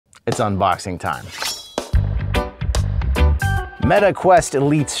it's unboxing time. Meta Quest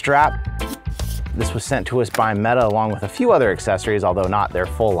Elite Strap. This was sent to us by Meta along with a few other accessories, although not their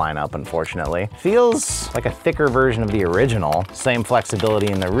full lineup, unfortunately. Feels like a thicker version of the original. Same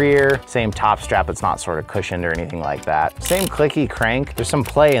flexibility in the rear, same top strap that's not sort of cushioned or anything like that. Same clicky crank. There's some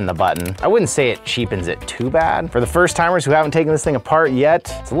play in the button. I wouldn't say it cheapens it too bad. For the first timers who haven't taken this thing apart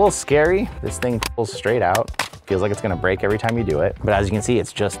yet, it's a little scary. This thing pulls straight out. Feels like it's gonna break every time you do it. But as you can see,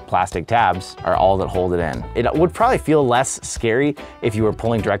 it's just plastic tabs are all that hold it in. It would probably feel less scary if you were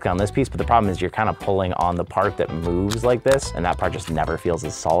pulling directly on this piece, but the problem is you're kind of pulling on the part that moves like this, and that part just never feels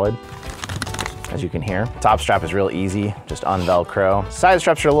as solid. As you can hear. Top strap is real easy, just un-Velcro. Side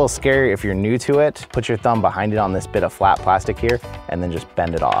straps are a little scary if you're new to it. Put your thumb behind it on this bit of flat plastic here, and then just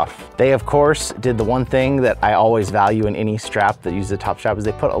bend it off. They, of course, did the one thing that I always value in any strap that uses a top strap is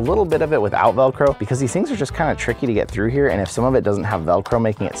they put a little bit of it without Velcro, because these things are just kind of tricky to get through here, and if some of it doesn't have Velcro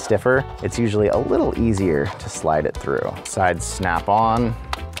making it stiffer, it's usually a little easier to slide it through. Sides snap on.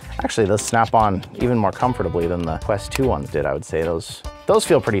 Actually, those snap on even more comfortably than the Quest 2 ones did, I would say. Those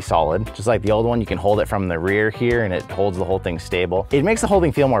feel pretty solid. Just like the old one, you can hold it from the rear here and it holds the whole thing stable. It makes the whole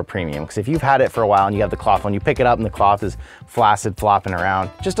thing feel more premium, because if you've had it for a while and you have the cloth on, you pick it up and the cloth is flaccid, flopping around,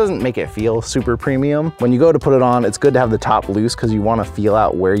 it just doesn't make it feel super premium. When you go to put it on, it's good to have the top loose because you want to feel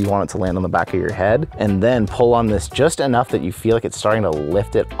out where you want it to land on the back of your head, and then pull on this just enough that you feel like it's starting to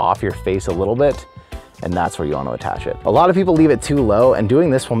lift it off your face a little bit. And that's where you want to attach it. A lot of people leave it too low, and doing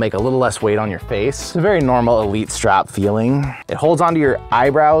this will make a little less weight on your face. It's a very normal elite strap feeling. It holds onto your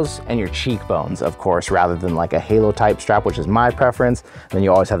eyebrows and your cheekbones, of course, rather than like a halo type strap, which is my preference. And then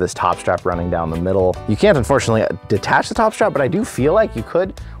you always have this top strap running down the middle. You can't unfortunately detach the top strap, but I do feel like you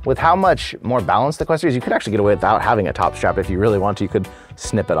could. With how much more balanced the Quest is, you could actually get away without having a top strap. If you really want to, you could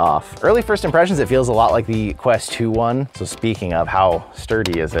snip it off. Early first impressions, it feels a lot like the Quest 2 one. So speaking of, how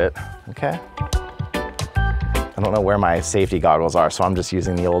sturdy is it? Okay. I don't know where my safety goggles are, so I'm just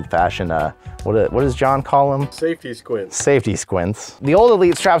using the old-fashioned, what does John call them? Safety squints. Safety squints. The old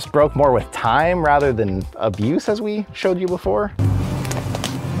Elite straps broke more with time rather than abuse, as we showed you before.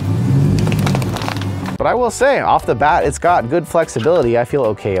 But I will say, off the bat, it's got good flexibility. I feel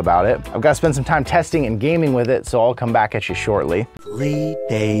okay about it. I've got to spend some time testing and gaming with it, so I'll come back at you shortly. 3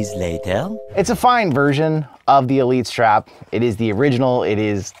 days later. It's a fine version of the Elite strap. It is the original. It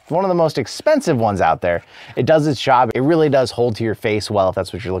is one of the most expensive ones out there. It does its job. It really does hold to your face well if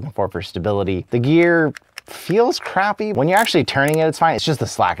that's what you're looking for stability. The gear feels crappy. When you're actually turning it, it's fine. It's just the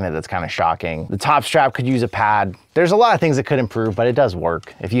slack in it that's kind of shocking. The top strap could use a pad. There's a lot of things that could improve, but it does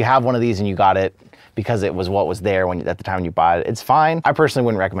work. If you have one of these and you got it because it was what was there at the time you bought it, it's fine. I personally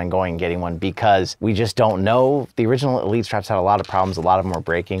wouldn't recommend going and getting one because we just don't know. The original Elite straps had a lot of problems. A lot of them were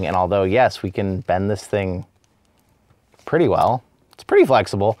breaking. And although, yes, we can bend this thing pretty well, it's pretty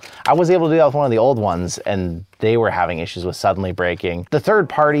flexible. I was able to do that with one of the old ones and they were having issues with suddenly breaking. The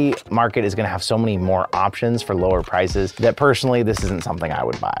third-party market is gonna have so many more options for lower prices that personally, this isn't something I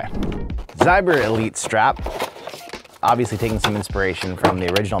would buy. Zyber Elite strap. Obviously taking some inspiration from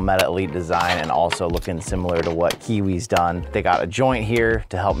the original Meta Elite design and also looking similar to what Kiwi's done. They got a joint here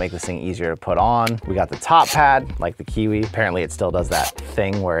to help make this thing easier to put on. We got the top pad like the Kiwi. Apparently it still does that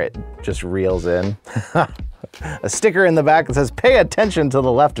thing where it just reels in. A sticker in the back that says, pay attention to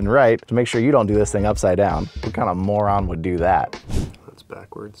the left and right to make sure you don't do this thing upside down. What kind of moron would do that? That's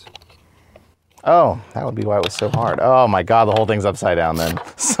backwards. Oh, that would be why it was so hard. Oh my God, the whole thing's upside down then.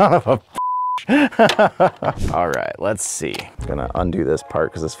 Son of a All right, let's see. I'm gonna undo this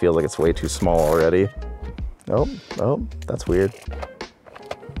part because this feels like it's way too small already. Oh, that's weird.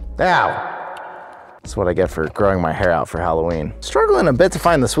 Ow! That's what I get for growing my hair out for Halloween. Struggling a bit to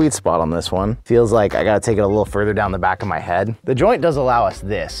find the sweet spot on this one. Feels like I gotta take it a little further down the back of my head. The joint does allow us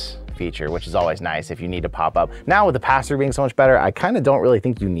this feature, which is always nice if you need to pop up. Now with the pass-through being so much better, I kind of don't really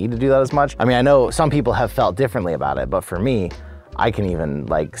think you need to do that as much. I mean, I know some people have felt differently about it, but for me, I can even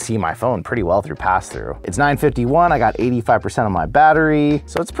like see my phone pretty well through pass-through. It's 951, I got 85% of my battery.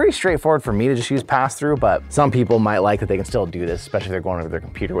 So it's pretty straightforward for me to just use pass-through, but some people might like that they can still do this, especially if they're going over their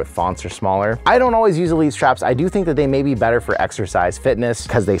computer with fonts or smaller. I don't always use Elite straps. I do think that they may be better for exercise fitness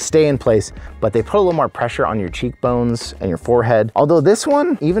because they stay in place, but they put a little more pressure on your cheekbones and your forehead. Although this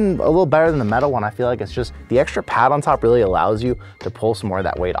one, even a little better than the metal one, I feel like it's just the extra pad on top really allows you to pull some more of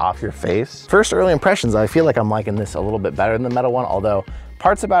that weight off your face. First early impressions, I feel like I'm liking this a little bit better than the metal one, although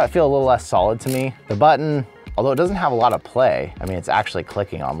parts about it feel a little less solid to me. The button, although it doesn't have a lot of play, I mean, it's actually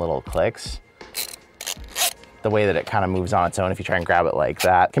clicking on little clicks. the way that it kind of moves on its own if you try and grab it like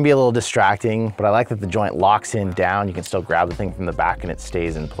that. It can be a little distracting, but I like that the joint locks in down. You can still grab the thing from the back and it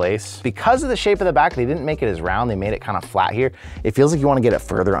stays in place. Because of the shape of the back, they didn't make it as round, they made it kind of flat here. It feels like you want to get it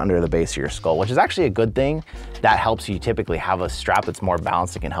further under the base of your skull, which is actually a good thing. That helps you typically have a strap that's more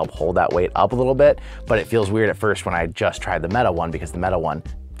balanced. It can help hold that weight up a little bit, but it feels weird at first when I just tried the Meta one because the Meta one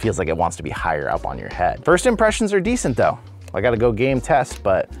feels like it wants to be higher up on your head. First impressions are decent though. I gotta go game test,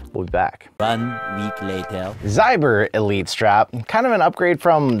 but we'll be back. 1 week later. Zyber Elite Strap, kind of an upgrade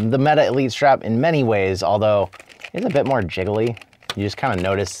from the Meta Elite Strap in many ways, although it's a bit more jiggly. You just kind of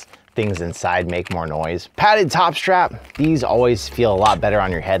notice things inside make more noise. Padded top strap, these always feel a lot better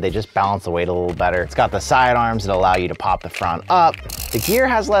on your head. They just balance the weight a little better. It's got the side arms that allow you to pop the front up. The gear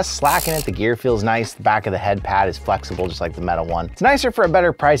has less slack in it. The gear feels nice. The back of the head pad is flexible, just like the Meta one. It's nicer for a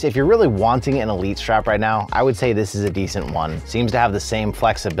better price. If you're really wanting an Elite strap right now, I would say this is a decent one. Seems to have the same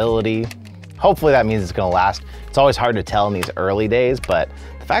flexibility. Hopefully that means it's gonna last. It's always hard to tell in these early days, but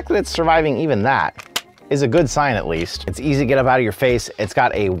the fact that it's surviving even that is a good sign at least. It's easy to get up out of your face. It's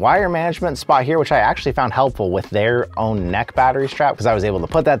got a wire management spot here, which I actually found helpful with their own neck battery strap because I was able to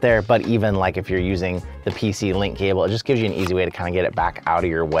put that there, but even like if you're using the PC link cable, it just gives you an easy way to kind of get it back out of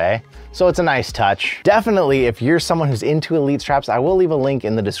your way. So it's a nice touch. Definitely, if you're someone who's into Elite straps, I will leave a link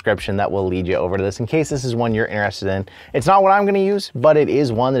in the description that will lead you over to this in case this is one you're interested in. It's not what I'm gonna use, but it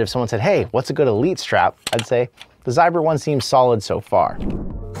is one that if someone said, hey, what's a good Elite strap? I'd say the Zyber one seems solid so far.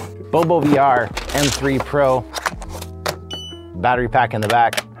 BoboVR M3 Pro, battery pack in the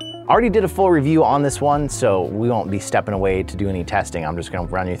back. Already did a full review on this one, so we won't be stepping away to do any testing. I'm just gonna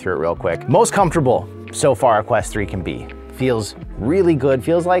run you through it real quick. Most comfortable so far a Quest 3 can be. Feels really good,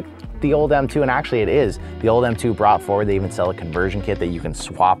 feels like the old M2, and actually it is. The old M2 brought forward, they even sell a conversion kit that you can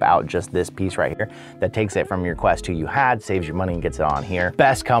swap out just this piece right here that takes it from your Quest 2 you had, saves your money and gets it on here.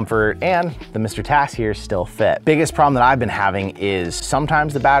 Best comfort, and the Mr. Task here still fit. Biggest problem that I've been having is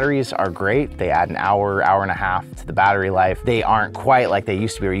sometimes the batteries are great. They add an hour, hour and a half to the battery life. They aren't quite like they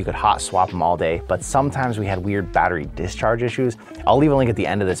used to be where you could hot swap them all day, but sometimes we had weird battery discharge issues. I'll leave a link at the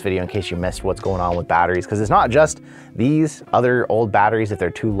end of this video in case you missed what's going on with batteries, because it's not just these other old batteries if they're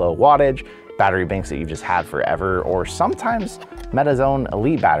too low wattage, battery banks that you've just had forever, or sometimes Meta's own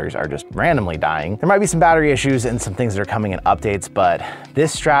Elite batteries are just randomly dying. There might be some battery issues and some things that are coming in updates, but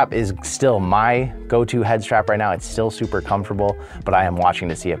this strap is still my go-to head strap right now. It's still super comfortable, but I am watching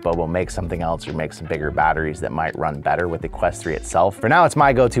to see if Bobo makes something else or makes some bigger batteries that might run better with the Quest 3 itself. For now, it's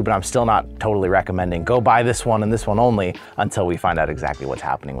my go-to, but I'm still not totally recommending go buy this one and this one only until we find out exactly what's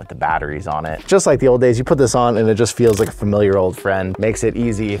happening with the batteries on it. Just like the old days, you put this on and it just feels like a familiar old friend. Makes it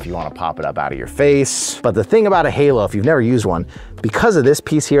easy if you want to pop it up out of your face. But the thing about a Halo, if you've never used one, because of this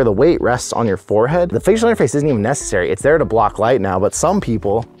piece here, the weight rests on your forehead. The facial interface isn't even necessary. It's there to block light now, but some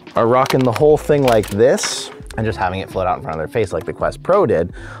people are rocking the whole thing like this and just having it float out in front of their face like the Quest Pro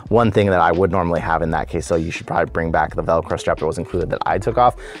did. One thing that I would normally have in that case, so you should probably bring back the Velcro strap that was included that I took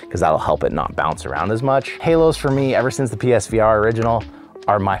off, because that'll help it not bounce around as much. Halos for me, ever since the PSVR original,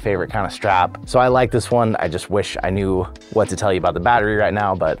 are my favorite kind of strap. So I like this one. I just wish I knew what to tell you about the battery right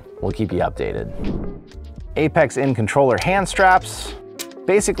now, but we'll keep you updated. Apex in controller hand straps.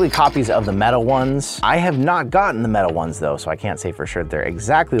 Basically copies of the Meta ones. I have not gotten the Meta ones though, so I can't say for sure they're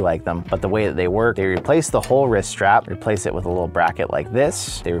exactly like them, but the way that they work, they replace the whole wrist strap, replace it with a little bracket like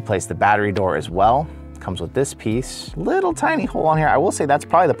this. They replace the battery door as well. Comes with this piece, little tiny hole on here. I will say that's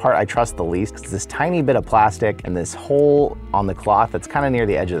probably the part I trust the least, because this tiny bit of plastic and this hole on the cloth that's kind of near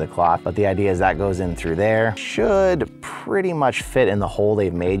the edge of the cloth, but the idea is that goes in through there. Should pretty much fit in the hole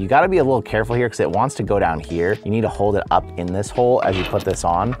they've made. You gotta be a little careful here because it wants to go down here. You need to hold it up in this hole as you put this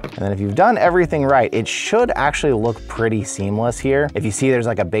on. And then if you've done everything right, it should actually look pretty seamless here. If you see there's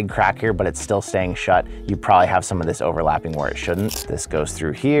like a big crack here, but it's still staying shut, you probably have some of this overlapping where it shouldn't. This goes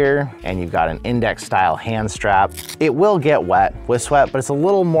through here, and you've got an index style hand strap. It will get wet with sweat, but it's a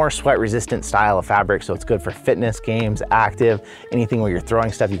little more sweat resistant style of fabric, so it's good for fitness, games, active, anything where you're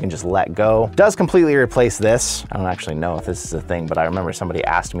throwing stuff you can just let go. It does completely replace this. I don't actually know if this is a thing, but I remember somebody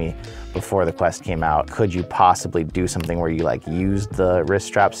asked me before the Quest came out, could you possibly do something where you like used the wrist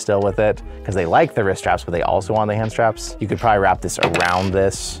straps still with it? Because they like the wrist straps, but they also want the hand straps. You could probably wrap this around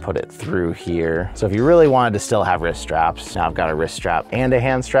this, put it through here. So if you really wanted to still have wrist straps, now I've got a wrist strap and a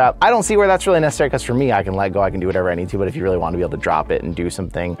hand strap. I don't see where that's really necessary, because for me, I can let go, I can do whatever I need to, but if you really want to be able to drop it and do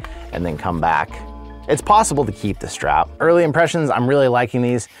something and then come back, it's possible to keep the strap. Early impressions, I'm really liking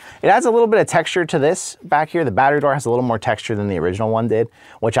these. It adds a little bit of texture to this back here. The battery door has a little more texture than the original one did,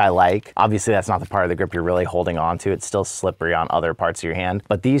 which I like. Obviously, that's not the part of the grip you're really holding on to. It's still slippery on other parts of your hand,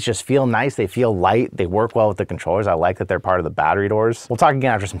 but these just feel nice. They feel light. They work well with the controllers. I like that they're part of the battery doors. We'll talk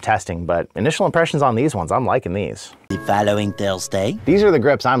again after some testing, but initial impressions on these ones, I'm liking these. The following Thursday. These are the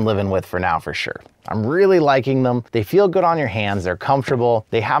grips I'm living with for now, for sure. I'm really liking them. They feel good on your hands. They're comfortable.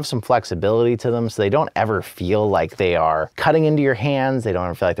 They have some flexibility to them, so they don't ever feel like they are cutting into your hands. They don't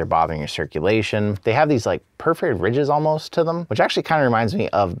ever feel like they're bothering your circulation. They have these like perforated ridges almost to them, which actually kind of reminds me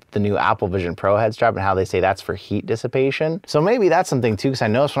of the new Apple Vision Pro head strap and how they say that's for heat dissipation. So maybe that's something too, because I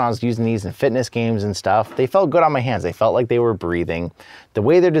noticed when I was using these in fitness games and stuff, they felt good on my hands. They felt like they were breathing. The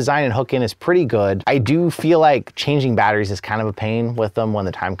way they're designed and hook in is pretty good. I do feel like changing batteries is kind of a pain with them when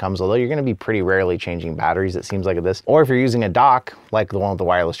the time comes, although you're gonna be pretty rarely changing batteries, it seems like at this. Or if you're using a dock, like the one with the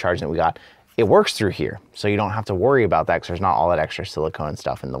wireless charging that we got, it works through here. So you don't have to worry about that because there's not all that extra silicone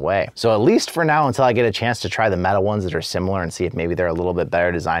stuff in the way. So at least for now, until I get a chance to try the Meta ones that are similar and see if maybe they're a little bit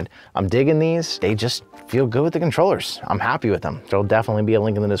better designed, I'm digging these. They just feel good with the controllers. I'm happy with them. There'll definitely be a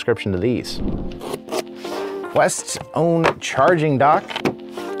link in the description to these. Quest's own charging dock.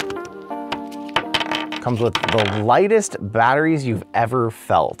 Comes with the lightest batteries you've ever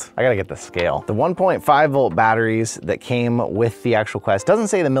felt. I gotta get the scale. The 1.5 volt batteries that came with the actual Quest doesn't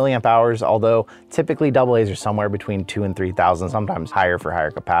say the milliamp hours, although typically AA's are somewhere between 2,000 and 3,000, sometimes higher for higher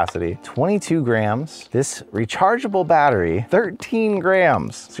capacity. 22 grams. This rechargeable battery, 13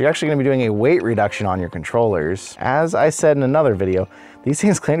 grams. So you're actually gonna be doing a weight reduction on your controllers. As I said in another video, these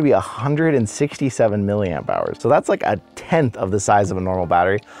things claim to be 167 milliamp hours. So that's like a 1/10 of the size of a normal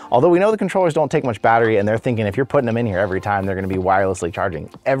battery. Although we know the controllers don't take much battery, and they're thinking if you're putting them in here every time, they're gonna be wirelessly charging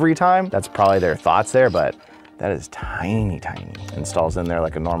every time. That's probably their thoughts there, but that is tiny, tiny. Installs in there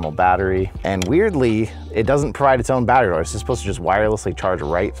like a normal battery. And weirdly, it doesn't provide its own battery door. It's just supposed to just wirelessly charge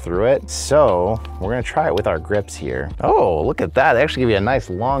right through it. So we're gonna try it with our grips here. Oh, look at that. They actually give you a nice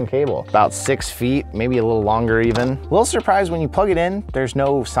long cable. About 6 feet, maybe a little longer even. A little surprised when you plug it in, there's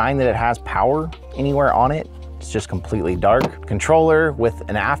no sign that it has power anywhere on it. It's just completely dark. Controller with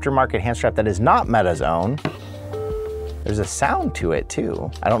an aftermarket hand strap that is not Meta's own. There's a sound to it too.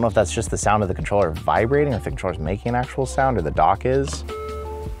 I don't know if that's just the sound of the controller vibrating or if the controller's making an actual sound or the dock is.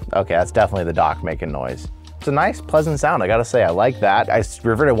 Okay, that's definitely the dock making noise. It's a nice, pleasant sound, I gotta say, I like that. I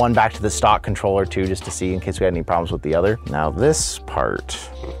reverted one back to the stock controller too, just to see in case we had any problems with the other. Now this part,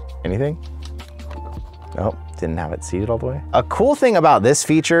 anything? Nope. Didn't have it seated all the way. A cool thing about this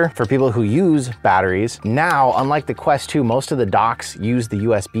feature for people who use batteries, now, unlike the Quest 2, most of the docks use the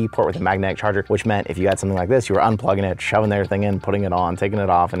USB port with a magnetic charger, which meant if you had something like this, you were unplugging it, shoving everything in, putting it on, taking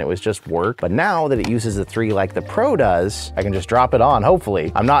it off, and it was just work. But now that it uses the 3 like the Pro does, I can just drop it on,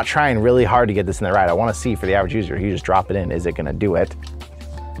 hopefully. I'm not trying really hard to get this in there right. I wanna see for the average user, you just drop it in, is it gonna do it?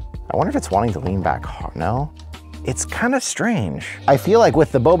 I wonder if it's wanting to lean back hard, no? It's kind of strange. I feel like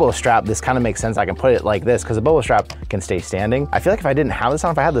with the Bobo strap, this kind of makes sense. I can put it like this because the Bobo strap can stay standing. I feel like if I didn't have this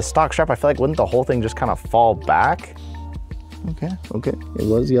on, if I had the stock strap, I feel like wouldn't the whole thing just kind of fall back? Okay, it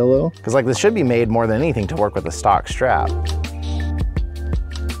was yellow. Because like this should be made more than anything to work with the stock strap.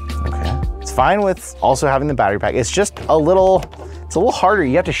 Okay, it's fine with also having the battery pack. It's just it's a little harder.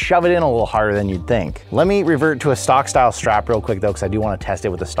 You have to shove it in a little harder than you'd think. Let me revert to a stock style strap real quick though, because I do want to test it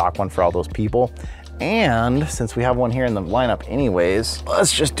with the stock one for all those people. And since we have one here in the lineup anyways,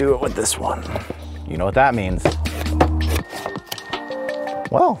 let's just do it with this one. You know what that means.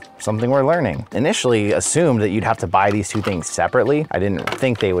 Well, something we're learning. Initially assumed that you'd have to buy these two things separately. I didn't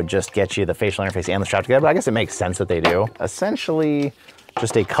think they would just get you the facial interface and the strap together, but I guess it makes sense that they do. Essentially,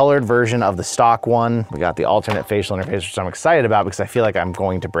 just a colored version of the stock one. We got the alternate facial interface, which I'm excited about because I feel like I'm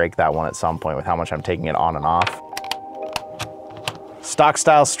going to break that one at some point with how much I'm taking it on and off. Stock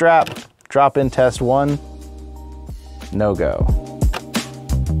style strap. Drop in test 1, no go.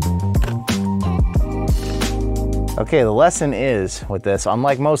 Okay, the lesson is with this,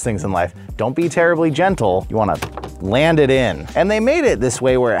 unlike most things in life, don't be terribly gentle. You wanna land it in. And they made it this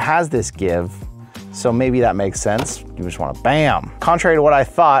way where it has this give, so maybe that makes sense. You just wanna bam. Contrary to what I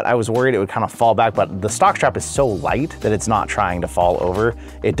thought, I was worried it would kind of fall back, but the stock strap is so light that it's not trying to fall over.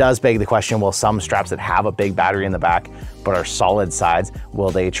 It does beg the question, will some straps that have a big battery in the back but are solid sides,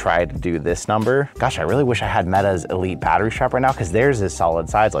 will they try to do this number? Gosh, I really wish I had Meta's Elite battery strap right now because theirs is solid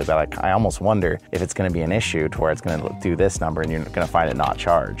sides like that. I almost wonder if it's gonna be an issue to where it's gonna do this number and you're gonna find it not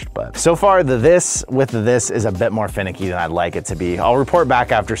charged. But so far, this with this is a bit more finicky than I'd like it to be. I'll report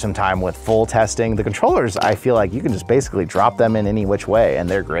back after some time with full testing. The controllers, I feel like you can just basically drop them in any which way and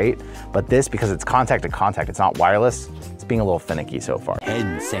they're great. But this, because it's contact to contact, it's not wireless, it's being a little finicky so far.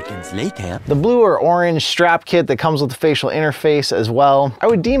 10 seconds later. The blue or orange strap kit that comes with the facial interface as well, I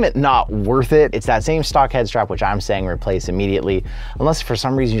would deem it not worth it. It's that same stock head strap, which I'm saying replace immediately, unless for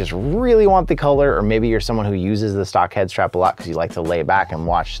some reason you just really want the color, or maybe you're someone who uses the stock head strap a lot because you like to lay back and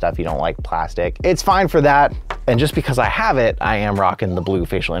watch stuff, you don't like plastic. It's fine for that. And just because I have it, I am rocking the blue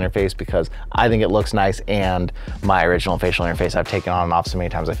facial interface because I think it looks nice, and my original facial interface I've taken on and off so many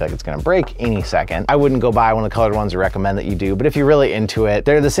times I feel like it's gonna break any second. I wouldn't go buy one of the colored ones or recommend that you do, but if you're really into it,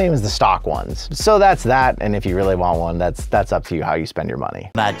 they're the same as the stock ones. So that's that, and if you really want one, that's up to you how you spend your money.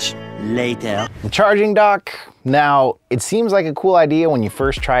 Much later. The charging dock. Now, it seems like a cool idea when you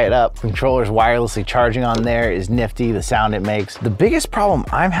first try it up. Controller's wirelessly charging on there is nifty, the sound it makes. The biggest problem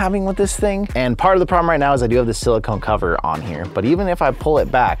I'm having with this thing, and part of the problem right now is I do have the silicone cover on here, but even if I pull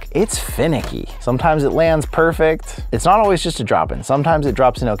it back, it's finicky. Sometimes it lands perfect. It's not always just a drop in. Sometimes it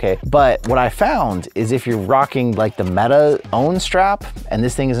drops in okay. But what I found is if you're rocking like the Meta own strap, and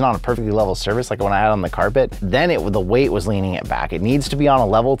this thing isn't on a perfectly level surface, like when I had it on the carpet, then the weight was leaning it back. It needs to be on a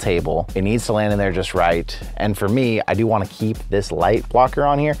level table. It needs to land in there just right. And for me, I do want to keep this light blocker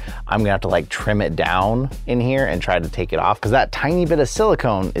on here. I'm gonna have to like trim it down in here and try to take it off, because that tiny bit of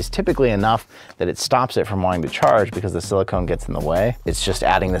silicone is typically enough that it stops it from wanting to charge because the silicone gets in the way. It's just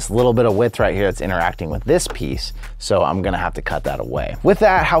adding this little bit of width right here that's interacting with this piece. So I'm gonna have to cut that away. With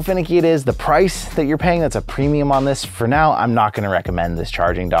that, how finicky it is, the price that you're paying, that's a premium on this. For now, I'm not gonna recommend this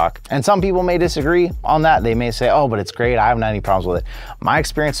charging dock. And some people may disagree on that. They may say, oh, but it's great, I haven't had any problems with it. My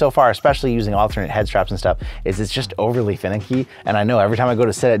experience so far, especially using alternate head straps and stuff, is it's just overly finicky. And I know every time I go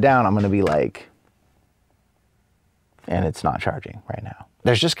to set it down, I'm gonna be like, and it's not charging right now.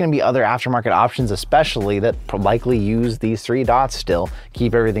 There's just gonna be other aftermarket options, especially that likely use these 3 dots still,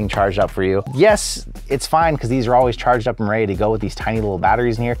 keep everything charged up for you. Yes, it's fine because these are always charged up and ready to go with these tiny little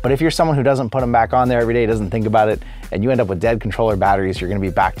batteries in here. But if you're someone who doesn't put them back on there every day, doesn't think about it, and you end up with dead controller batteries, you're gonna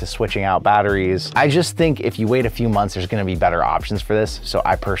be back to switching out batteries. I just think if you wait a few months, there's gonna be better options for this. So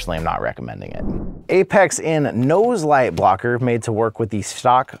I personally am not recommending it. Apex in nose light blocker made to work with the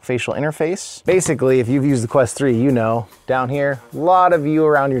stock facial interface. Basically, if you've used the Quest 3, you know, down here, a lot of view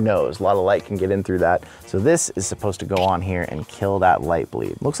around your nose. A lot of light can get in through that. So this is supposed to go on here and kill that light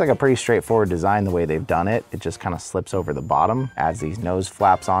bleed. Looks like a pretty straightforward design the way they've done it. It just kind of slips over the bottom, adds these nose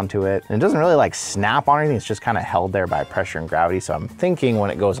flaps onto it. And it doesn't really like snap on anything. It's just kind of held there by pressure and gravity. So I'm thinking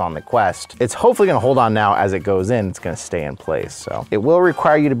when it goes on the Quest, it's hopefully gonna hold on now. As it goes in, it's gonna stay in place. So it will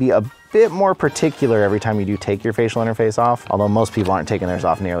require you to be a bit more particular every time you do take your facial interface off, although most people aren't taking theirs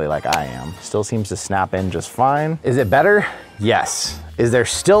off nearly like I am. Still seems to snap in just fine. Is it better? Yes. Is there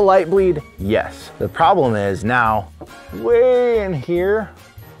still light bleed? Yes. The problem is now, way in here,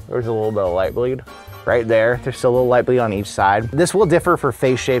 there's a little bit of light bleed. Right there, there's still a little light bleed on each side. This will differ for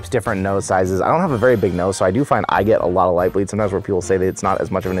face shapes, different nose sizes. I don't have a very big nose, so I do find I get a lot of light bleed sometimes where people say that it's not as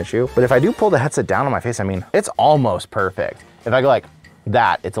much of an issue. But if I do pull the headset down on my face, I mean, it's almost perfect. If I go like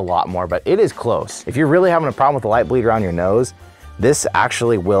that, it's a lot more, but it is close. If you're really having a problem with the light bleed around your nose, this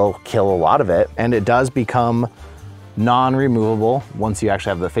actually will kill a lot of it, and it does become non-removable once you actually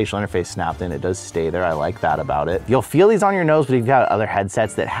have the facial interface snapped in. It does stay there. I like that about it. You'll feel these on your nose, but if you've got other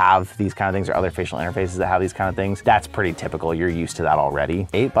headsets that have these kind of things or other facial interfaces that have these kind of things, that's pretty typical. You're used to that already.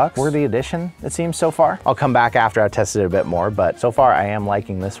 $8 worthy addition, it seems so far. I'll come back after I've tested it a bit more, but so far I am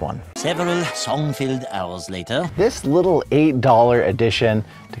liking this one. Several song-filled hours later. This little $8 addition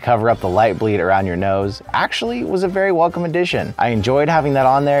to cover up the light bleed around your nose actually was a very welcome addition. I enjoyed having that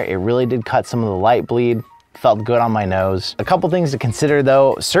on there. It really did cut some of the light bleed. Felt good on my nose. A couple things to consider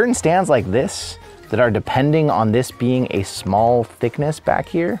though, certain stands like this that are depending on this being a small thickness back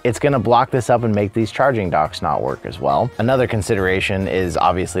here, it's gonna block this up and make these charging docks not work as well. Another consideration is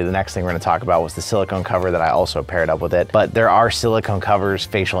obviously the next thing we're gonna talk about was the silicone cover that I also paired up with it, but there are silicone covers,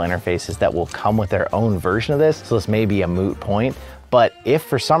 facial interfaces that will come with their own version of this, so this may be a moot point. But if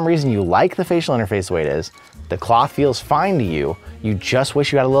for some reason you like the facial interface the way it is, the cloth feels fine to you, you just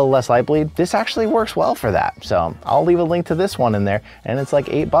wish you had a little less light bleed, this actually works well for that. So I'll leave a link to this one in there, and it's like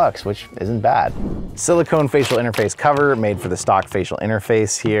 $8, which isn't bad. Silicone facial interface cover made for the stock facial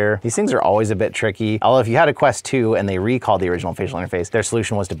interface here. These things are always a bit tricky. Although if you had a Quest 2 and they recalled the original facial interface, their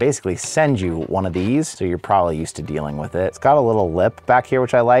solution was to basically send you one of these, so you're probably used to dealing with it. It's got a little lip back here,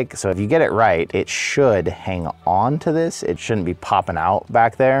 which I like. So if you get it right, it should hang on to this. It shouldn't be popping out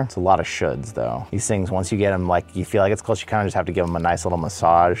back there. It's a lot of shoulds though. These things, once you get them time like you feel like it's close, you kind of just have to give them a nice little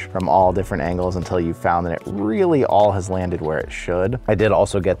massage from all different angles until you found that it really all has landed where it should. I did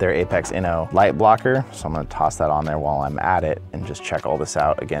also get their Apex Inno light blocker, so I'm gonna toss that on there while I'm at it and just check all this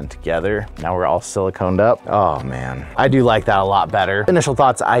out again together. Now we're all siliconed up. Oh man, I do like that a lot better. Initial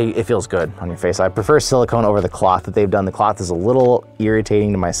thoughts, it feels good on your face. I prefer silicone over the cloth that they've done. The cloth is a little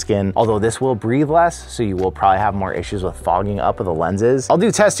irritating to my skin, although this will breathe less, so you will probably have more issues with fogging up of the lenses. I'll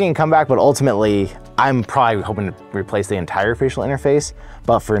do testing and come back, but ultimately, I'm probably hoping to replace the entire facial interface,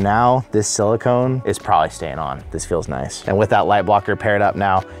 but for now, this silicone is probably staying on. This feels nice. And with that light blocker paired up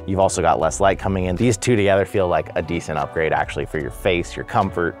now, you've also got less light coming in. These two together feel like a decent upgrade actually for your face, your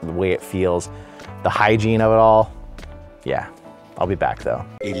comfort, the way it feels, the hygiene of it all. Yeah. I'll be back though.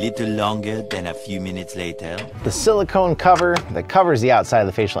 A little longer than a few minutes later. The silicone cover that covers the outside of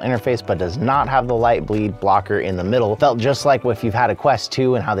the facial interface but does not have the light bleed blocker in the middle felt just like if you've had a Quest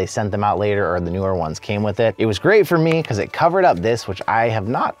 2 and how they sent them out later, or the newer ones came with it. It was great for me because it covered up this, which I have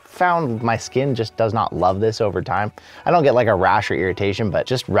not found, my skin just does not love this over time. I don't get like a rash or irritation, but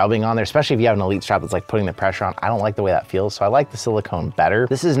just rubbing on there, especially if you have an Elite strap that's like putting the pressure on, I don't like the way that feels, so I like the silicone better.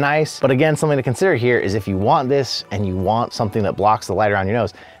 This is nice, but again, something to consider here is if you want this and you want something that blocks the light around your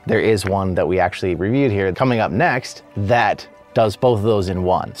nose, there is one that we actually reviewed here coming up next that does both of those in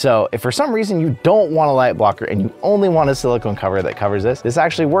one. So if for some reason you don't want a light blocker and you only want a silicone cover that covers this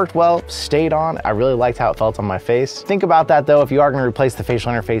actually worked well, stayed on. I really liked how it felt on my face. Think about that though, if you are gonna replace the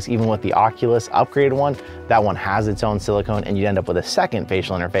facial interface, even with the Oculus upgraded one, that one has its own silicone and you'd end up with a second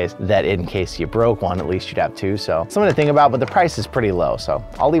facial interface that in case you broke one, at least you'd have two. So something to think about, but the price is pretty low. So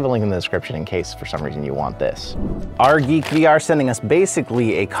I'll leave a link in the description in case for some reason you want this. Our Geek VR sending us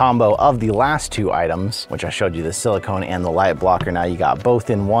basically a combo of the last two items, which I showed you, the silicone and the light blocker. Now you got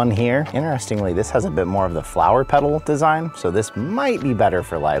both in one here. Interestingly, this has a bit more of the flower petal design, so this might be better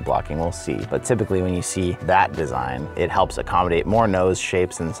for light blocking, we'll see. But typically when you see that design, it helps accommodate more nose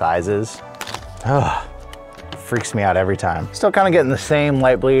shapes and sizes. Ugh, freaks me out every time. Still kind of getting the same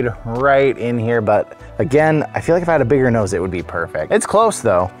light bleed right in here, but again, I feel like if I had a bigger nose, it would be perfect. It's close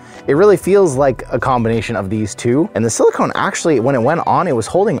though. It really feels like a combination of these two. And the silicone actually, when it went on, it was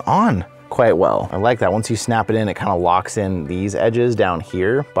holding on quite well. I like that. Once you snap it in, it kind of locks in these edges down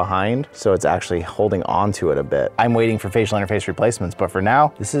here behind, so it's actually holding on to it a bit. I'm waiting for facial interface replacements, but for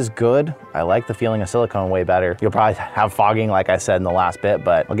now, this is good. I like the feeling of silicone way better. You'll probably have fogging like I said in the last bit,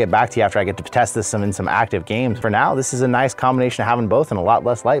 but I'll get back to you after I get to test this in some active games. For now, this is a nice combination of having both and a lot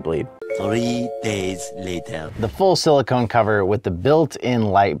less light bleed. 3 days later. The full silicone cover with the built-in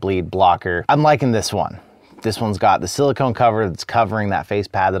light bleed blocker. I'm liking this one. This one's got the silicone cover that's covering that face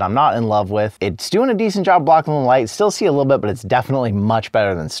pad that I'm not in love with. It's doing a decent job blocking the light. Still see a little bit, but it's definitely much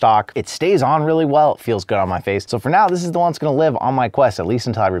better than stock. It stays on really well. It feels good on my face. So for now, this is the one that's gonna live on my Quest, at least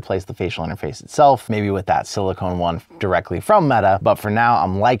until I replace the facial interface itself, maybe with that silicone one directly from Meta. But for now,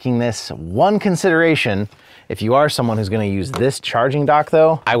 I'm liking this. One consideration, if you are someone who's gonna use this charging dock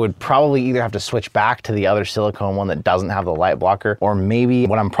though, I would probably either have to switch back to the other silicone one that doesn't have the light blocker, or maybe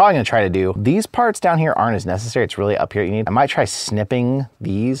what I'm probably gonna try to do, these parts down here aren't as necessary. It's really up here you need. I might try snipping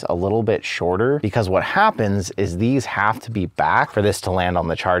these a little bit shorter, because what happens is these have to be back for this to land on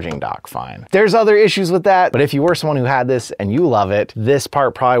the charging dock fine. There's other issues with that, but if you were someone who had this and you love it, this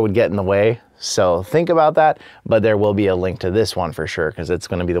part probably would get in the way. So think about that, but there will be a link to this one for sure, because it's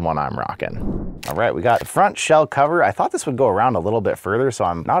gonna be the one I'm rocking. All right, we got the front shell cover. I thought this would go around a little bit further, so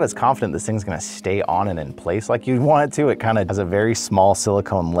I'm not as confident this thing's gonna stay on and in place like you'd want it to. It kind of has a very small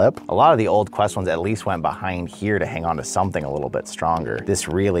silicone lip. A lot of the old Quest ones at least went behind here to hang on to something a little bit stronger. This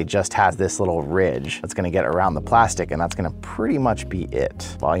really just has this little ridge that's gonna get around the plastic, and that's gonna pretty much be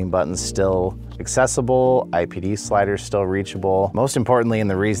it. Volume button's still accessible, IPD slider's still reachable. Most importantly, and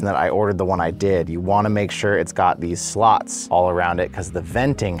the reason that I ordered the one I did, you want to make sure it's got these slots all around it, because the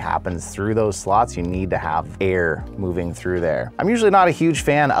venting happens through those slots. You need to have air moving through there. I'm usually not a huge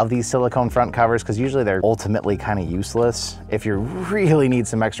fan of these silicone front covers, because usually they're ultimately kind of useless if you really need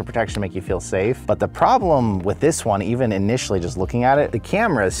some extra protection to make you feel safe. But the problem with this one, even initially just looking at it, the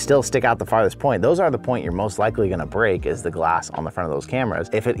cameras still stick out the farthest point. Those are the point you're most likely going to break, is the glass on the front of those cameras.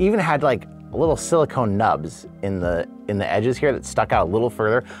 If it even had like little silicone nubs in the edges here that stuck out a little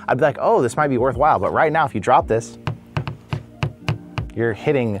further, I'd be like, oh, this might be worthwhile. But right now, if you drop this, you're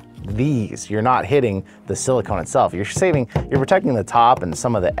hitting these. You're not hitting the silicone itself. You're protecting the top and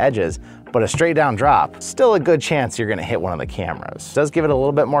some of the edges, but a straight down drop, still a good chance you're gonna hit one of the cameras. It does give it a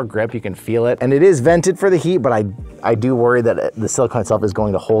little bit more grip, you can feel it, and it is vented for the heat, but I do worry that the silicone itself is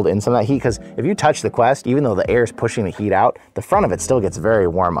going to hold in some of that heat, because if you touch the Quest, even though the air is pushing the heat out, the front of it still gets very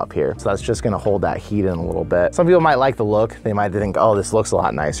warm up here. So that's just gonna hold that heat in a little bit. Some people might like the look. They might think, oh, this looks a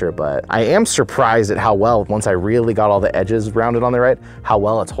lot nicer, but I am surprised at how well, once I really got all the edges rounded on the right, how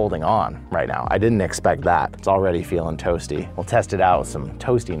well it's holding on right now. I didn't expect that. It's already feeling toasty. We'll test it out with some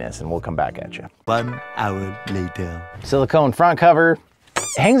toastiness and we'll come back at you. 1 hour later. Silicone front cover.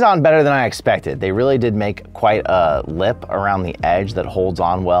 It hangs on better than I expected. They really did make quite a lip around the edge that holds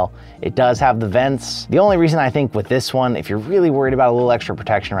on well. It does have the vents. The only reason I think with this one, if you're really worried about a little extra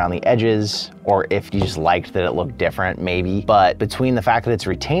protection around the edges, or if you just liked that it looked different, maybe. But between the fact that it's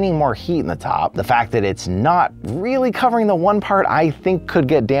retaining more heat in the top, the fact that it's not really covering the one part I think could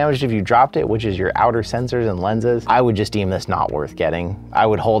get damaged if you dropped it, which is your outer sensors and lenses, I would just deem this not worth getting. I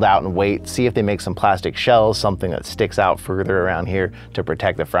would hold out and wait, see if they make some plastic shells, something that sticks out further around here to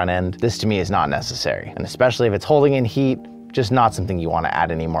protect the front end. This to me is not necessary. And especially if it's holding in heat, just not something you want to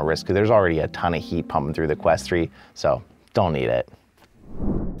add any more risk, because there's already a ton of heat pumping through the Quest 3, so don't need it.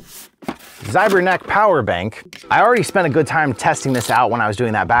 Zyber neck power bank. I already spent a good time testing this out when I was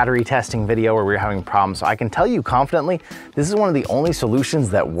doing that battery testing video where we were having problems, so I can tell you confidently, this is one of the only solutions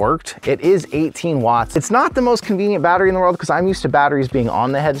that worked. It is 18 watts. It's not the most convenient battery in the world because I'm used to batteries being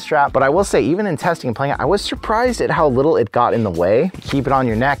on the head strap, but I will say even in testing and playing it, I was surprised at how little it got in the way. Keep it on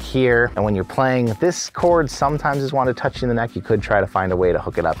your neck here, and when you're playing, this cord sometimes is want to touch you in the neck. You could try to find a way to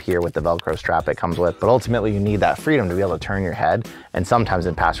hook it up here with the Velcro strap it comes with, but ultimately you need that freedom to be able to turn your head, and sometimes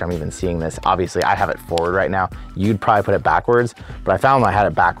in past I'm even seeing this. Obviously I have it forward right now. You'd probably put it backwards, but I found when I had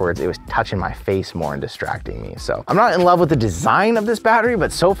it backwards, it was touching my face more and distracting me. So I'm not in love with the design of this battery,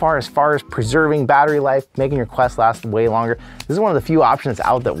 but so far as preserving battery life, making your Quest last way longer, this is one of the few options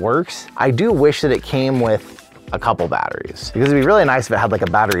out that works. I do wish that it came with a couple batteries, because it'd be really nice if it had like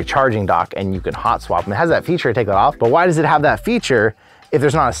a battery charging dock and you could hot swap, and it has that feature to take that off, but why does it have that feature if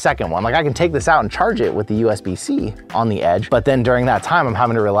there's not a second one? Like I can take this out and charge it with the USB-C on the edge, but then during that time I'm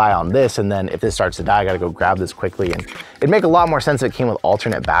having to rely on this, and then if this starts to die, I gotta go grab this quickly, and it'd make a lot more sense if it came with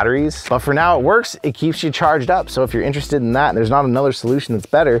alternate batteries. But for now it works, it keeps you charged up. So if you're interested in that and there's not another solution that's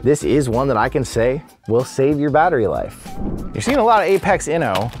better, this is one that I can say will save your battery life. You're seeing a lot of Apex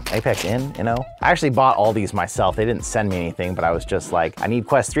Inno. I actually bought all these myself. They didn't send me anything, but I was just like, I need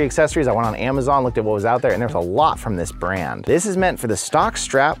Quest 3 accessories. I went on Amazon, looked at what was out there, and there's a lot from this brand. This is meant for the stock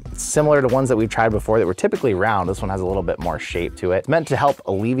strap, similar to ones that we've tried before that were typically round. This one has a little bit more shape to it. It's meant to help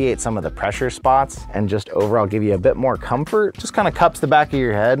alleviate some of the pressure spots and just overall give you a bit more comfort. Just kind of cups the back of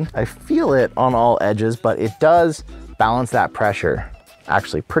your head. I feel it on all edges, but it does balance that pressure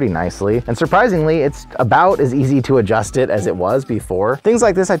actually pretty nicely. And surprisingly, it's about as easy to adjust it as it was before. Things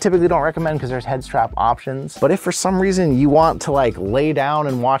like this I typically don't recommend because there's head strap options. But if for some reason you want to like lay down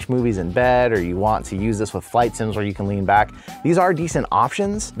and watch movies in bed, or you want to use this with flight sims where you can lean back, these are decent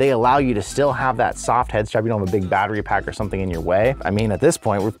options. They allow you to still have that soft head strap. You don't have a big battery pack or something in your way. I mean, at this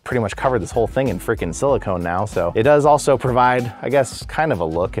point, we've pretty much covered this whole thing in freaking silicone now. So it does also provide, I guess, kind of a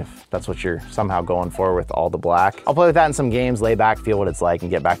look if that's what you're somehow going for with all the black. I'll play with that in some games, lay back, feel what it's like,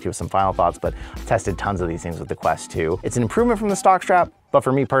 and get back to you with some final thoughts, but I've tested tons of these things with the Quest 2. It's an improvement from the stock strap, but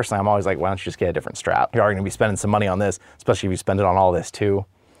for me personally, I'm always like, why don't you just get a different strap? You're already gonna be spending some money on this, especially if you spend it on all this too.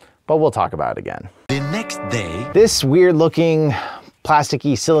 But we'll talk about it again. The next day, this weird looking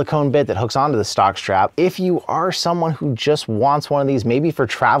plasticky silicone bit that hooks onto the stock strap. If you are someone who just wants one of these, maybe for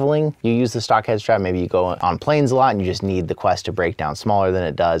traveling, you use the stock head strap, maybe you go on planes a lot and you just need the Quest to break down smaller than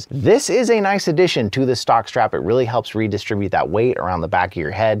it does. This is a nice addition to the stock strap. It really helps redistribute that weight around the back of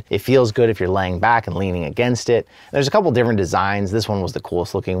your head. It feels good if you're laying back and leaning against it. There's a couple different designs. This one was the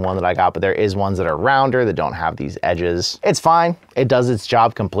coolest looking one that I got, but there is ones that are rounder that don't have these edges. It's fine. It does its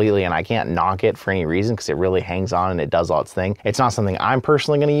job completely, and I can't knock it for any reason because it really hangs on and it does all its thing. It's not something I'm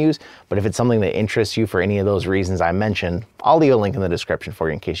personally going to use, but if it's something that interests you for any of those reasons I mentioned, I'll leave a link in the description for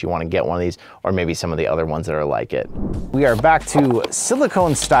you in case you want to get one of these, or maybe some of the other ones that are like it. We are back to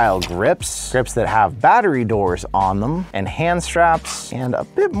silicone style grips that have battery doors on them and hand straps, and a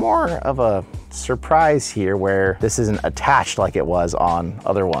bit more of a surprise here where this isn't attached like it was on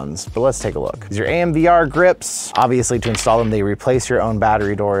other ones, but let's take a look. These are AMVR grips. Obviously, to install them, they replace your own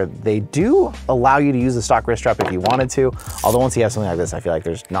battery door. They do allow you to use the stock wrist strap if you wanted to, although once you have something like this, I feel like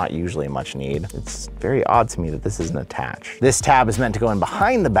there's not usually much need. It's very odd to me that this isn't attached. This tab is meant to go in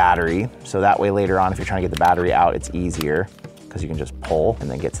behind the battery, so that way later on, if you're trying to get the battery out, it's easier. because you can just pull and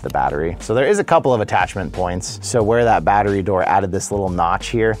then get to the battery. So there is a couple of attachment points. So where that battery door added this little notch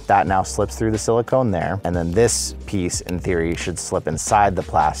here, that now slips through the silicone there. And then this piece in theory should slip inside the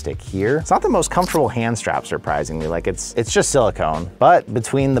plastic here. It's not the most comfortable hand strap, surprisingly. Like it's just silicone, but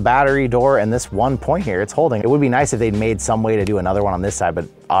between the battery door and this one point here, it's holding. It would be nice if they'd made some way to do another one on this side, but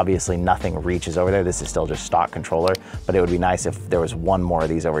obviously nothing reaches over there. This is still just stock controller, but it would be nice if there was one more of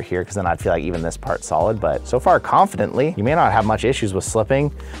these over here, because then I'd feel like even this part's solid. But so far, confidently, you may not have much issues with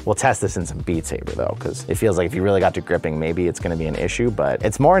slipping. We'll test this in some Beat Saber though, because it feels like if you really got to gripping, maybe it's gonna be an issue, but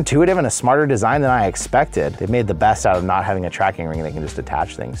it's more intuitive and a smarter design than I expected. They've made the best out of not having a tracking ring they can just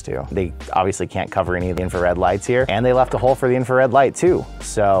attach things to. They obviously can't cover any of the infrared lights here, and they left a hole for the infrared light too.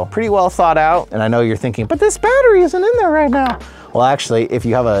 So pretty well thought out. And I know you're thinking, but this battery isn't in there right now. Well, actually, if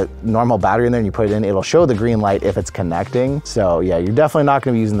you have a normal battery in there and you put it in, it'll show the green light if it's connecting. So yeah, you're definitely not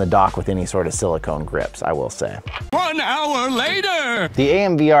gonna be using the dock with any sort of silicone grips, I will say. 1 hour later! The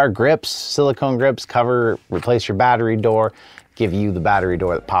AMVR grips, silicone grips, replace your battery door, give you the battery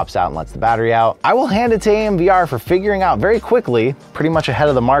door that pops out and lets the battery out. I will hand it to AMVR for figuring out very quickly, pretty much ahead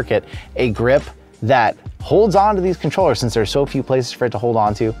of the market, a grip that holds on to these controllers, since there's so few places for it to hold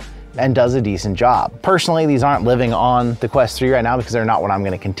on to, and does a decent job. Personally, these aren't living on the Quest 3 right now because they're not what I'm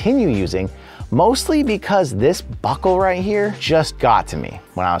gonna continue using, mostly because this buckle right here just got to me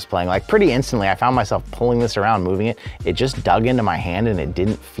when I was playing. Like pretty instantly, I found myself pulling this around, moving it. It just dug into my hand and it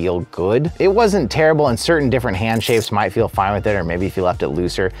didn't feel good. It wasn't terrible, and certain different hand shapes might feel fine with it, or maybe if you left it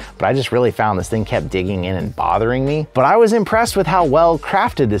looser, but I just really found this thing kept digging in and bothering me. But I was impressed with how well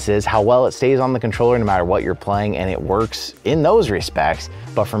crafted this is, how well it stays on the controller no matter what you're playing, and it works in those respects.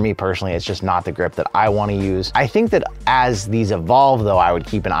 But for me personally, it's just not the grip that I want to use. I think that as these evolve though, I would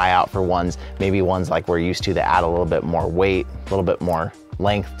keep an eye out for ones, maybe ones like we're used to, that add a little bit more weight, a little bit more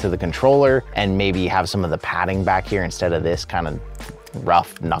length to the controller, and maybe have some of the padding back here instead of this kind of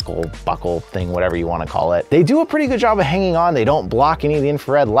rough knuckle buckle thing, whatever you want to call it. They do a pretty good job of hanging on. They don't block any of the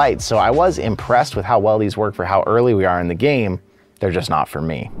infrared lights. So I was impressed with how well these work for how early we are in the game. They're just not for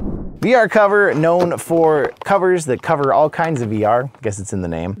me. VRCover, known for covers that cover all kinds of VR. I guess it's in the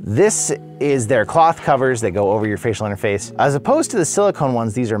name. This is their cloth covers that go over your facial interface. As opposed to the silicone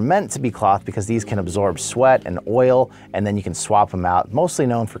ones, these are meant to be cloth because these can absorb sweat and oil, and then you can swap them out. Mostly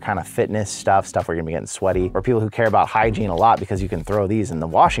known for kind of fitness stuff where you're gonna be getting sweaty, or people who care about hygiene a lot, because you can throw these in the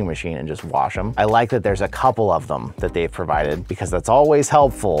washing machine and just wash them. I like that there's a couple of them that they've provided, because that's always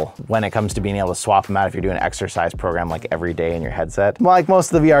helpful when it comes to being able to swap them out if you're doing an exercise program like every day in your headset. Like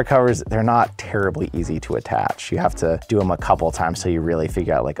most of the VR covers, they're not terribly easy to attach. You have to do them a couple times till you really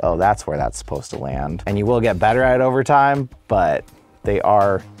figure out like, oh, that's where that's supposed to land. And you will get better at it over time, but they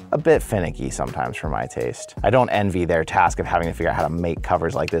are a bit finicky sometimes for my taste. I don't envy their task of having to figure out how to make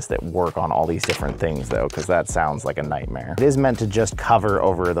covers like this that work on all these different things though, because that sounds like a nightmare. It is meant to just cover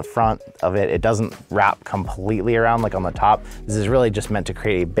over the front of it. It doesn't wrap completely around like on the top. This is really just meant to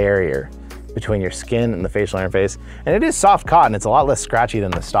create a barrier between your skin and the facial interface. And it is soft cotton. It's a lot less scratchy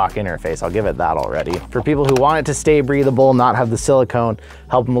than the stock interface. I'll give it that already. For people who want it to stay breathable, not have the silicone,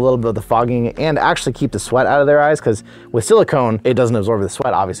 help them a little bit with the fogging, and actually keep the sweat out of their eyes, because with silicone, it doesn't absorb the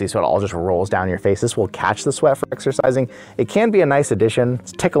sweat, obviously, so it all just rolls down your face. This will catch the sweat for exercising. It can be a nice addition.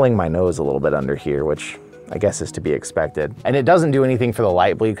 It's tickling my nose a little bit under here, which I guess is to be expected. And it doesn't do anything for the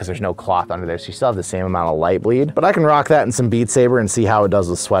light bleed because there's no cloth under there, so you still have the same amount of light bleed. But I can rock that in some Beat Saber and see how it does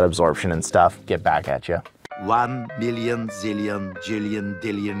with sweat absorption and stuff. Get back at you. 1 million, zillion, jillion,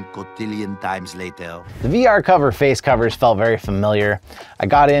 dillion, cotillion times later. The VRCover face covers felt very familiar. I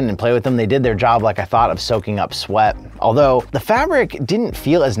got in and played with them. They did their job like I thought of soaking up sweat. Although the fabric didn't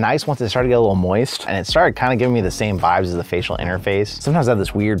feel as nice once it started to get a little moist, and it started kind of giving me the same vibes as the facial interface. Sometimes I have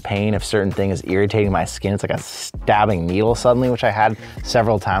this weird pain if certain thing is irritating my skin. It's like a stabbing needle suddenly, which I had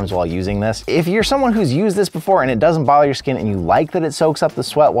several times while using this. If you're someone who's used this before and it doesn't bother your skin and you like that it soaks up the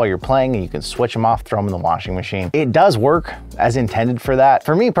sweat while you're playing and you can switch them off, throw them in the washing machine, it does work as intended for that.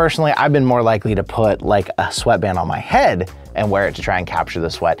 For me personally, I've been more likely to put like a sweatband on my head and wear it to try and capture the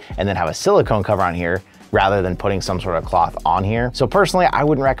sweat, and then have a silicone cover on here rather than putting some sort of cloth on here. So personally, I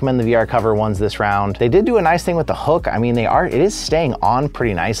wouldn't recommend the VRCover ones this round. They did do a nice thing with the hook. I mean, it is staying on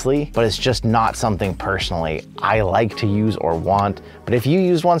pretty nicely, but it's just not something personally I like to use or want. But if you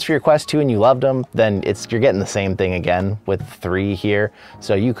used ones for your Quest 2 and you loved them, then you're getting the same thing again with 3 here.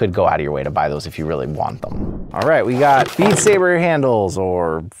 So you could go out of your way to buy those if you really want them. All right, we got Beat Saber handles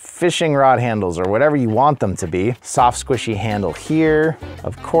or fishing rod handles or whatever you want them to be. Soft, squishy handle here.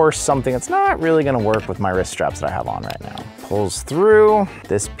 Of course, something that's not really gonna work with my wrist straps that I have on right now. pulls through.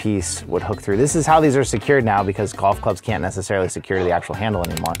 This piece would hook through. This is how these are secured now because golf clubs can't necessarily secure to the actual handle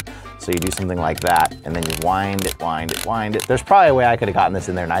anymore. So you do something like that, and then you wind it, wind it, wind it. There's probably a way I could have gotten this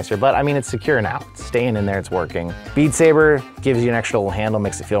in there nicer, but I mean, it's secure now. It's staying in there, it's working. Bead Saber gives you an extra little handle,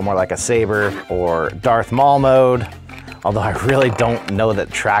 makes it feel more like a Saber, or Darth Maul mode. Although I really don't know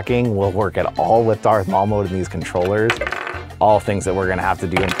that tracking will work at all with Darth Maul mode in these controllers. All things that we're gonna have to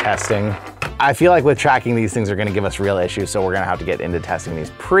do in testing. I feel like with tracking, these things are gonna give us real issues, so we're gonna have to get into testing these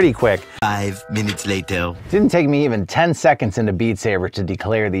pretty quick. 5 minutes later. Didn't take me even 10 seconds into Bead Saber to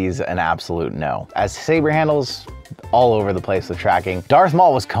declare these an absolute no. As Saber handles, all over the place with tracking. Darth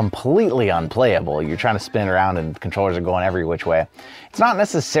Maul was completely unplayable. You're trying to spin around and controllers are going every which way. It's not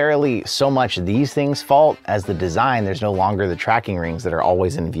necessarily so much these things' fault as the design. There's no longer the tracking rings that are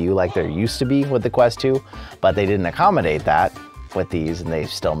always in view like there used to be with the Quest 2, but they didn't accommodate that with these and they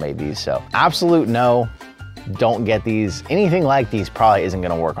still made these. So absolute no. Don't get these. Anything like these probably isn't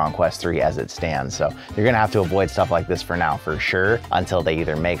gonna work on Quest 3 as it stands. So you're gonna have to avoid stuff like this for now, for sure, until they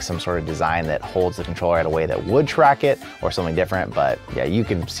either make some sort of design that holds the controller in a way that would track it or something different. But yeah, you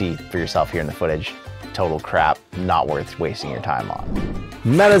can see for yourself here in the footage, total crap, not worth wasting your time on.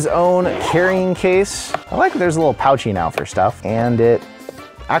 Meta's own carrying case. I like that there's a little pouchy now for stuff, and it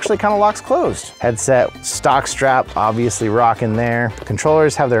actually kind of locks closed. Headset, stock strap, obviously rocking there.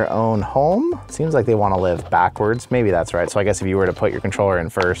 Controllers have their own home. Seems like they want to live backwards. Maybe that's right. So I guess if you were to put your controller in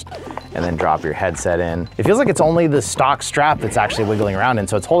first and then drop your headset in, it feels like it's only the stock strap that's actually wiggling around, and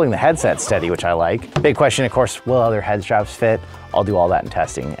so it's holding the headset steady, which I like. Big question, of course, will other head straps fit? I'll do all that in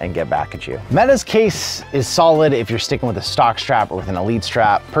testing and get back at you. Meta's case is solid if you're sticking with a stock strap or with an elite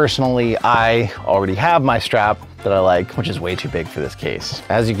strap. Personally, I already have my strap that I like, which is way too big for this case.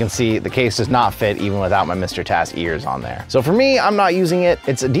 As you can see, the case does not fit even without my Mr. Tass ears on there. So for me, I'm not using it.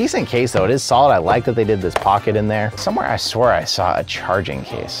 It's a decent case though. It is solid. I like that they did this pocket in there. Somewhere I swear I saw a charging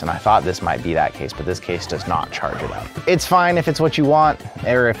case and I thought this might be that case, but this case does not charge it up. It's fine if it's what you want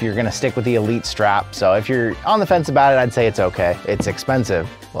or if you're gonna stick with the elite strap. So if you're on the fence about it, I'd say it's okay. It's expensive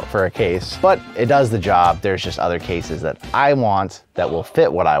for a case, but it does the job. There's just other cases that I want that will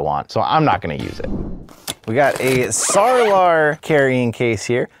fit what I want, so I'm not gonna use it. We got a Sarlar carrying case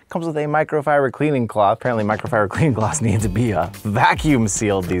here. Comes with a microfiber cleaning cloth. Apparently microfiber cleaning cloths need to be vacuum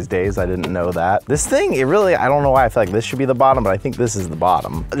sealed these days. I didn't know that. This thing, it really, I don't know why I feel like this should be the bottom, but I think this is the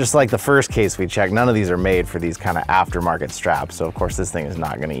bottom. Just like the first case we checked, none of these are made for these kind of aftermarket straps. So of course this thing is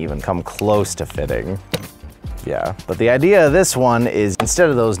not gonna even come close to fitting. Yeah, but the idea of this one is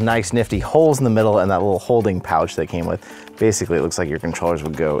instead of those nice nifty holes in the middle and that little holding pouch that came with, basically it looks like your controllers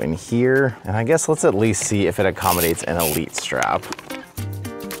would go in here. And I guess let's at least see if it accommodates an elite strap.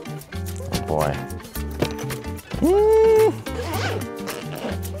 Oh boy.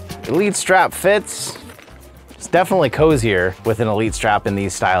 Elite strap fits. It's definitely cozier with an elite strap in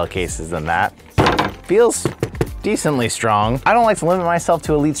these style cases than that. Feels decently strong. I don't like to limit myself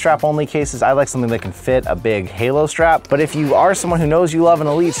to elite strap only cases. I like something that can fit a big halo strap. But if you are someone who knows you love an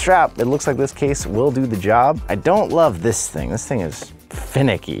elite strap, it looks like this case will do the job. I don't love this thing. This thing is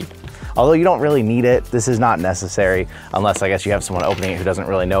finicky. Although you don't really need it, this is not necessary unless I guess you have someone opening it who doesn't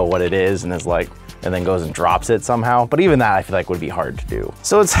really know what it is and is like, and then goes and drops it somehow. But even that I feel like would be hard to do.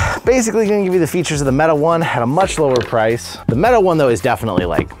 So it's basically gonna give you the features of the Meta one at a much lower price. The Meta one though is definitely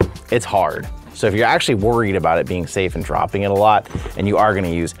like, it's hard. So if you're actually worried about it being safe and dropping it a lot, and you are gonna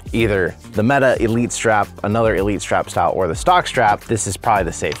use either the Meta Elite strap, another Elite strap style, or the stock strap, this is probably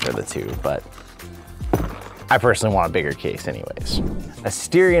the safer of the two, but I personally want a bigger case anyways. A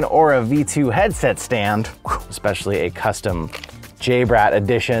Styrian Aura V2 headset stand, especially a custom JBrat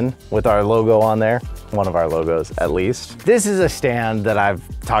edition with our logo on there, one of our logos at least. This is a stand that I've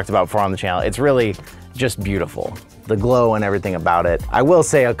talked about before on the channel. It's really just beautiful. The glow and everything about it. I will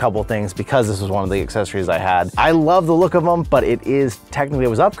say a couple things because this was one of the accessories I had. I love the look of them, but it is technically, it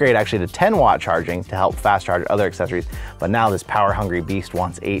was upgraded actually to 10-watt charging to help fast charge other accessories. But now this power hungry beast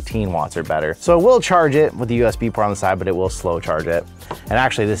wants 18 watts or better. So it will charge it with the USB port on the side, but it will slow charge it. And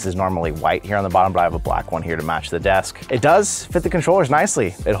actually this is normally white here on the bottom, but I have a black one here to match the desk. It does fit the controllers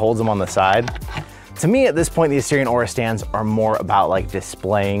nicely. It holds them on the side. To me, at this point, the Styrian Aura stands are more about like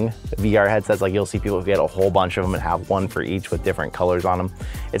displaying VR headsets. Like you'll see people who get a whole bunch of them and have one for each with different colors on them.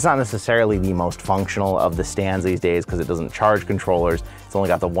 It's not necessarily the most functional of the stands these days because it doesn't charge controllers. It's only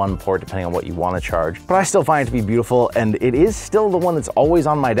got the one port depending on what you want to charge. But I still find it to be beautiful, and it is still the one that's always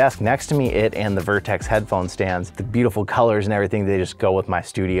on my desk next to me, it and the Vertex headphone stands. The beautiful colors and everything, they just go with my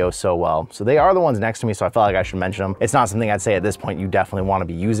studio so well. So they are the ones next to me, so I felt like I should mention them. It's not something I'd say at this point you definitely want to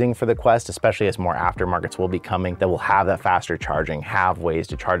be using for the Quest, especially as more aftermarkets will be coming that will have that faster charging, have ways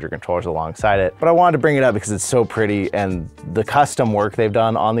to charge your controllers alongside it. But I wanted to bring it up because it's so pretty, and the custom work they've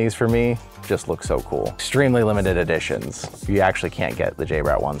done on these for me just looks so cool. Extremely limited editions. You actually can't get the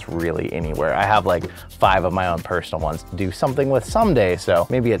JBrat ones really anywhere. I have like 5 of my own personal ones to do something with someday, so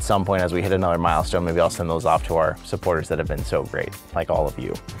maybe at some point as we hit another milestone, maybe I'll send those off to our supporters that have been so great, like all of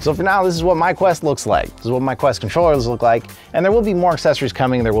you. So for now, this is what my Quest looks like. This is what my Quest controllers look like, and there will be more accessories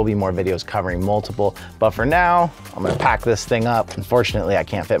coming. There will be more videos covering multiple, but for now, I'm gonna pack this thing up. Unfortunately, I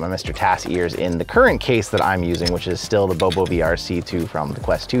can't fit my Mr. Tass ears in the current case that I'm using, which is still the BoboVR C2 from the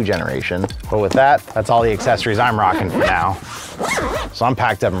Quest 2 generation. But with that, that's all the accessories I'm rocking for now. So I'm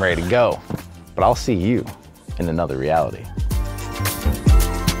packed up and ready to go, but I'll see you in another reality.